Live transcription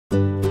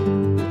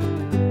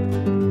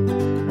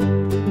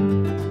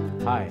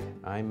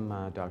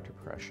Dr.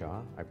 Paresh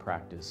Shah. I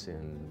practice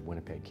in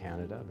Winnipeg,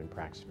 Canada. I've been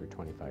practicing for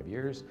 25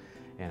 years,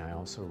 and I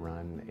also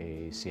run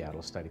a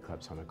Seattle Study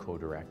Club, so I'm a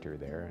co-director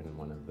there and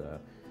one of the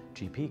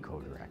GP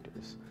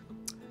co-directors.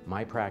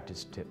 My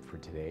practice tip for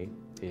today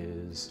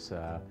is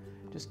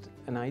just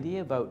an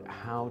idea about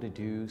how to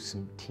do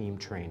some team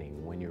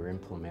training when you're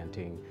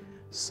implementing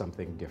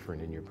something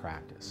different in your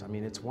practice. I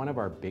mean, it's one of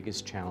our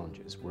biggest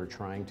challenges. We're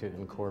trying to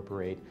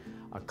incorporate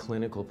a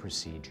clinical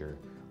procedure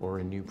or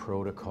a new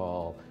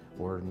protocol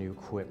or new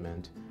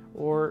equipment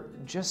or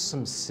just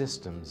some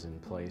systems in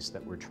place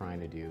that we're trying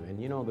to do.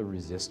 And you know the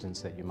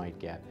resistance that you might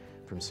get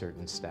from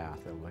certain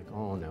staff. They're like,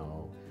 oh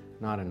no,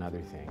 not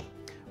another thing.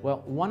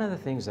 Well, one of the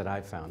things that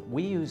I've found,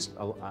 we used,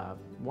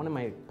 one of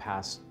my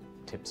past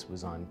tips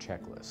was on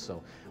checklists.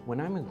 So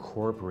when I'm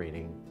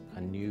incorporating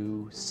a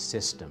new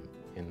system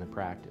in the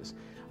practice,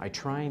 I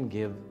try and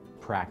give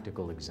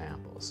practical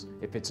examples.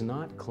 If it's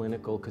not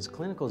clinical, because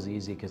clinical is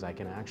easy because I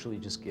can actually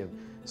just give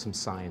some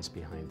science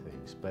behind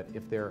things. But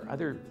if there are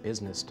other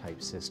business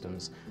type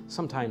systems,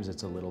 sometimes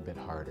it's a little bit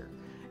harder.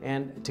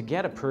 And to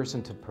get a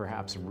person to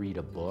perhaps read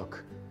a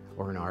book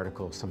or an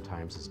article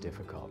sometimes is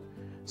difficult.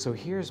 So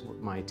here's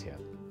my tip.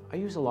 I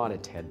use a lot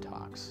of TED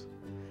Talks.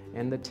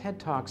 And the TED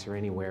Talks are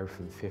anywhere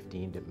from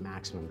 15 to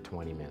maximum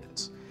 20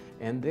 minutes.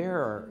 And there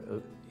are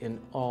in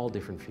all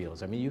different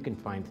fields. I mean, you can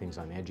find things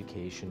on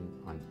education,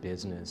 on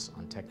business,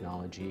 on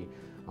technology,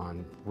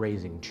 on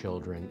raising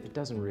children. It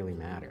doesn't really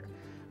matter.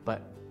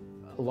 But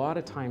a lot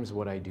of times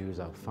what I do is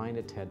I'll find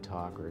a TED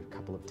Talk or a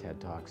couple of TED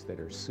Talks that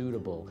are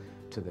suitable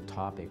to the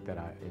topic that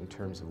in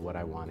terms of what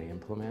I want to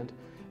implement.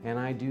 And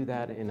I do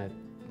that in a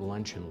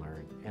lunch and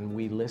learn. And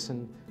we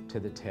listen to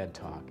the TED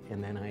Talk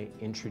and then I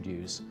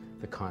introduce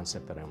the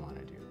concept that I want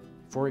to do.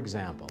 For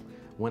example,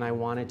 when I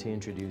wanted to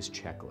introduce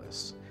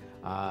checklists,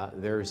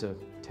 there's a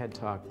TED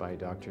Talk by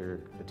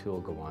Dr.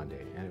 Atul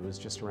Gawande, and it was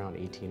just around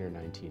 18 or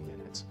 19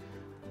 minutes.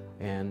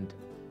 And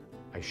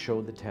I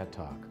showed the TED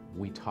Talk,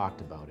 we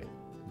talked about it,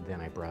 then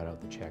I brought out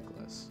the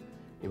checklist.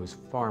 It was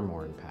far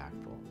more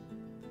impactful.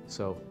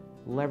 So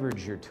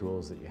leverage your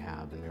tools that you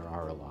have, and there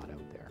are a lot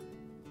out there.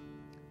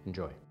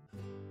 Enjoy.